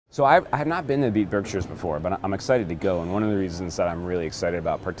So I have not been to the Beet Berkshires before, but I'm excited to go. And one of the reasons that I'm really excited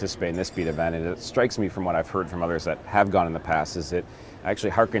about participating in this Beet event, and it strikes me from what I've heard from others that have gone in the past, is it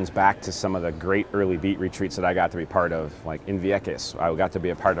actually harkens back to some of the great early Beet retreats that I got to be part of, like in Vieques. I got to be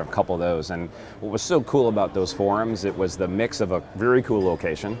a part of a couple of those. And what was so cool about those forums, it was the mix of a very cool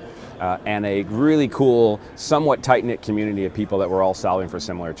location and a really cool, somewhat tight-knit community of people that were all solving for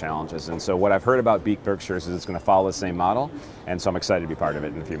similar challenges. And so what I've heard about Beet Berkshires is it's going to follow the same model, and so I'm excited to be part of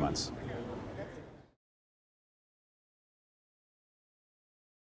it in a few months.